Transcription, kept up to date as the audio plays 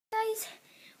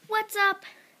What's up?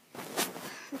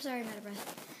 I'm sorry, I'm out of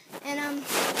breath. And,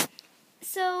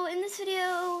 so in this video,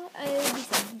 I will be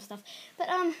saying some stuff. But,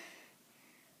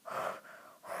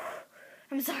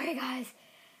 I'm sorry, guys.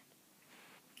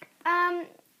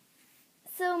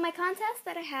 So my contest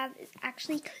that I have is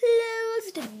actually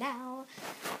closed now.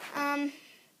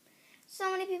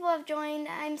 So many people have joined.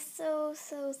 I'm so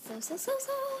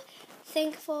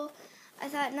thankful. I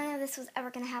thought none of this was ever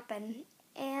going to happen.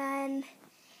 And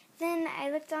then I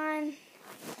looked on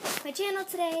my channel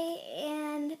today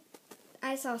and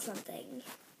I saw something.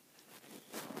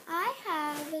 I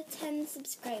have 10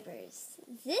 subscribers.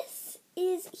 This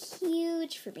is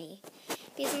huge for me.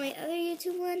 Because on my other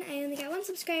YouTube one, I only got 1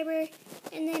 subscriber,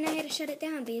 and then I had to shut it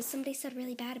down because somebody said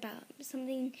really bad about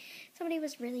somebody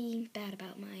was really bad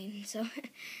about mine. So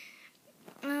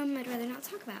I'd rather not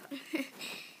talk about.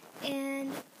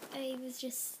 And I was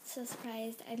just so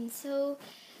surprised. I'm so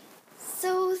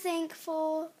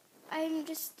thankful. I'm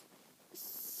just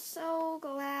so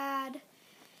glad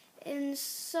and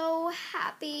so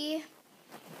happy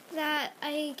that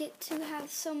I get to have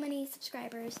so many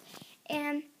subscribers.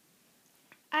 And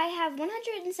I have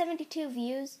 172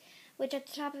 views, which at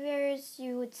the top of yours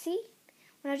you would see.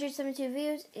 172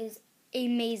 views is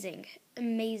amazing.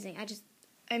 Amazing.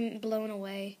 I'm blown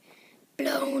away.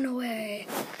 Blown away.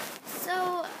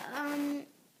 So,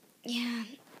 yeah.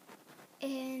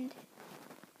 And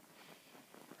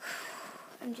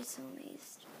I'm just so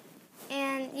amazed.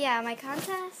 And yeah, my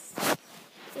contest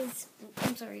is,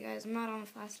 I'm sorry guys, I'm not on a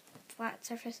flat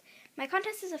surface. My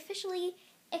contest is officially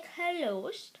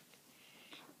closed.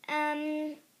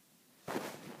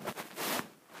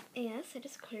 Yes, it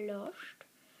is closed.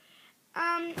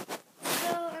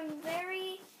 So I'm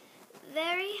very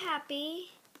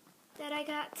happy that I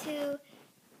got to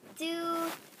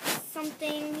do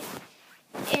something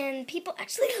and people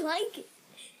actually like it.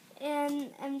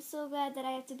 And I'm so glad that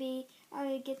I get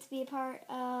to be a part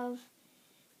of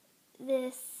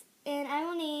this. And I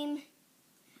will name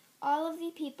all of the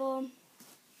people,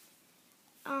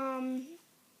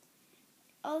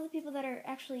 that are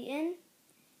actually in.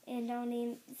 And I'll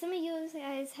name, some of you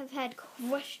guys have had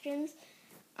questions.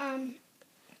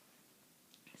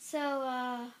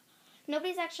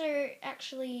 Nobody's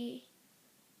actually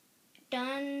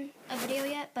done a video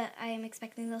yet, but I am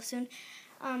expecting those soon.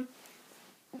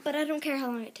 But I don't care how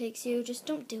long it takes you. Just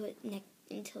don't do it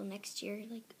until next year.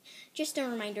 Just a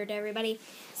reminder to everybody.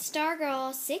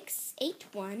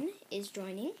 Stargirl681 is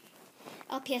joining.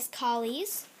 LPS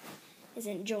Collies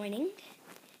isn't joining.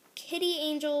 Kitty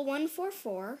Angel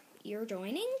 144, you're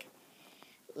joining.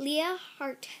 Leah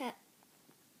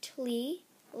Hartley,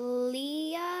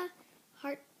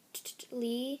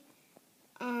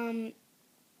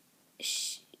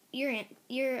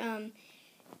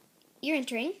 you're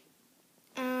entering.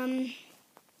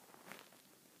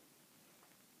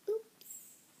 Oops,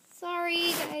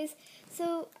 sorry guys.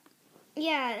 So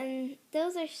yeah, and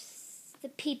those are the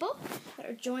people that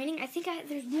are joining. I think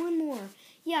there's one more.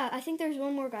 Yeah, I think there's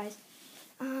one more, guys.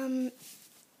 I'm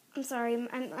sorry.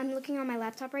 I'm looking on my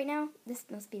laptop right now. This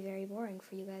must be very boring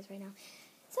for you guys right now.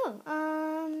 So,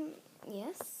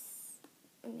 yes.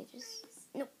 Let me just...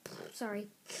 Nope. Sorry.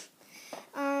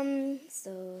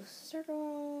 So,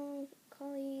 Circle,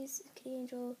 Collies, Kitty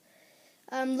Angel,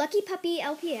 Lucky Puppy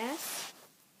LPS.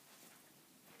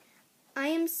 I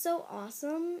Am So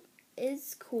Awesome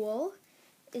is cool.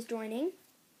 Is joining.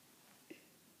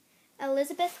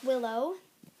 Elizabeth Willow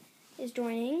is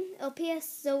joining.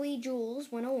 LPS Zoe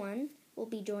Jules 101 will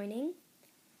be joining.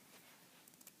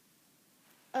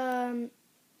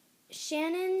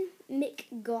 Shannon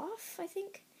McGough, I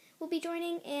think, will be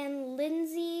joining. And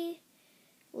Lindsay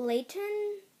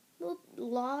Lawton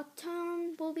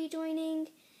will be joining.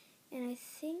 And I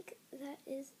think that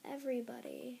is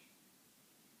everybody.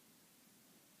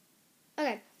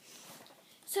 Okay.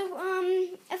 So,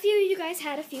 a few of you guys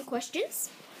had a few questions.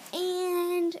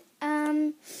 And,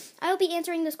 I will be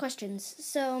answering those questions.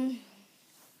 So,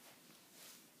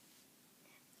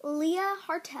 Leah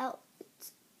Hartley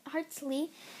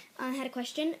had a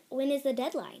question. When is the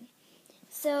deadline?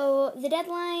 So, the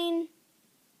deadline,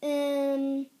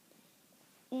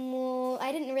 well,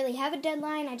 I didn't really have a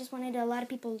deadline. I just wanted a lot of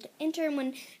people to enter. And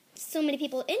when so many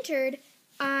people entered,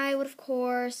 I would, of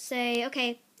course, say,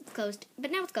 okay, it's closed.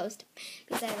 But now it's closed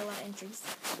because I have a lot of entries.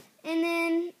 And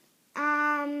then,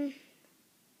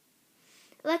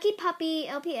 Lucky Puppy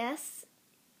LPS,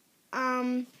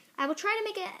 I will try to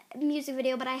make a music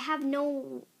video, but I have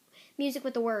no music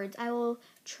with the words. I will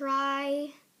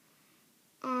try.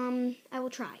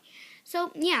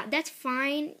 So, yeah, that's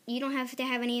fine. You don't have to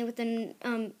have any with the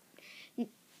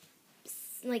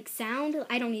like sound.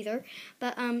 I don't either,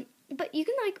 but you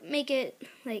can like make it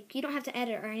like you don't have to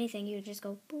edit or anything. You just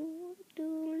go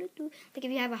like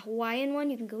if you have a Hawaiian one,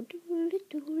 you can go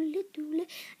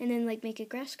and then like make a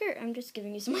grass skirt. I'm just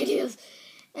giving you some ideas,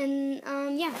 and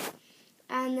yeah,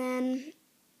 and then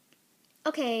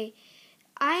okay,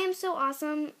 I am so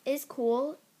awesome is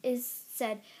cool is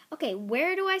said. Okay,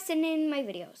 where do I send in my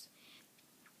videos?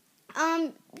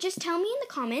 Just tell me in the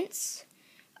comments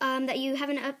that you have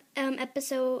an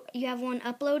episode, you have one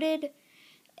uploaded,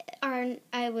 or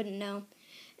I wouldn't know.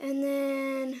 And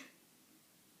then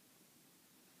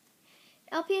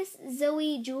LPS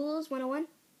Zoe Jules 101.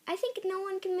 I think no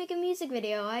one can make a music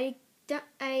video. I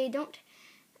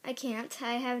can't.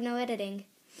 I have no editing.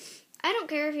 I don't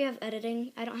care if you have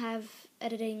editing. I don't have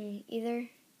editing either.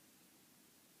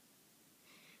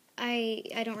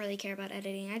 I don't really care about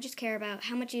editing. I just care about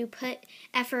how much you put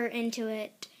effort into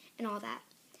it and all that.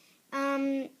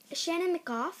 Shannon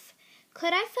McGough.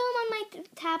 Could I film on my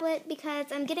tablet because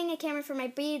I'm getting a camera for my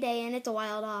B-Day and it's a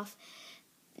while off.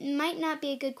 Might not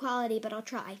be a good quality, but I'll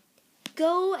try.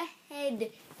 Go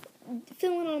ahead.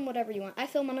 Film it on whatever you want. I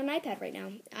film on an iPad right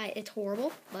now. It's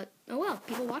horrible, but oh well.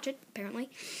 People watch it,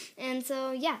 apparently. And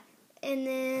so, yeah. And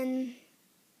then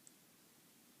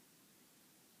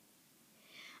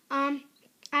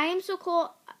I am so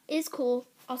cool is cool.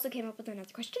 Also came up with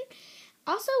another question.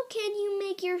 Also, can you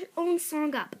make your own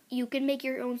song up? You can make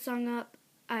your own song up.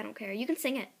 I don't care. You can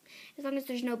sing it. As long as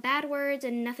there's no bad words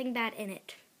and nothing bad in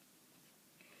it.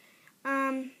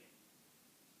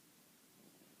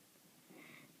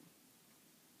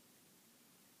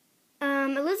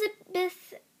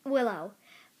 Elizabeth Willow.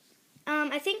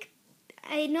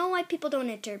 I know why people don't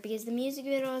enter, because the music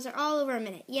videos are all over a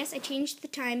minute. Yes, I changed the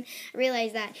time. I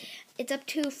realized that it's up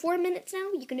to 4 minutes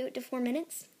now. You can do it to 4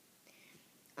 minutes.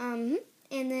 And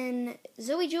then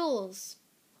Zoe Jules.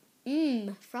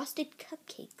 Frosted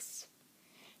cupcakes.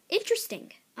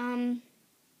 Interesting.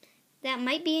 That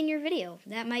might be in your video.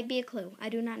 That might be a clue. I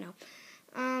do not know.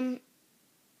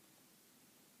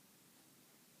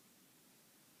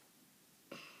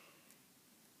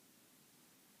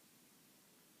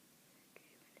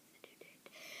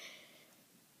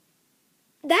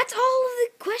 That's all of the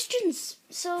questions.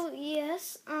 So,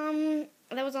 yes,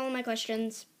 that was all of my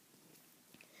questions.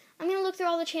 I'm going to look through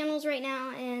all the channels right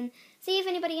now and see if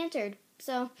anybody entered.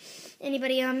 So,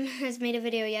 anybody has made a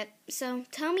video yet. So,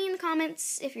 tell me in the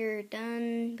comments if you're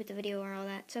done with the video or all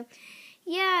that. So,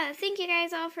 yeah, thank you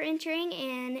guys all for entering,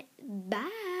 and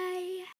bye.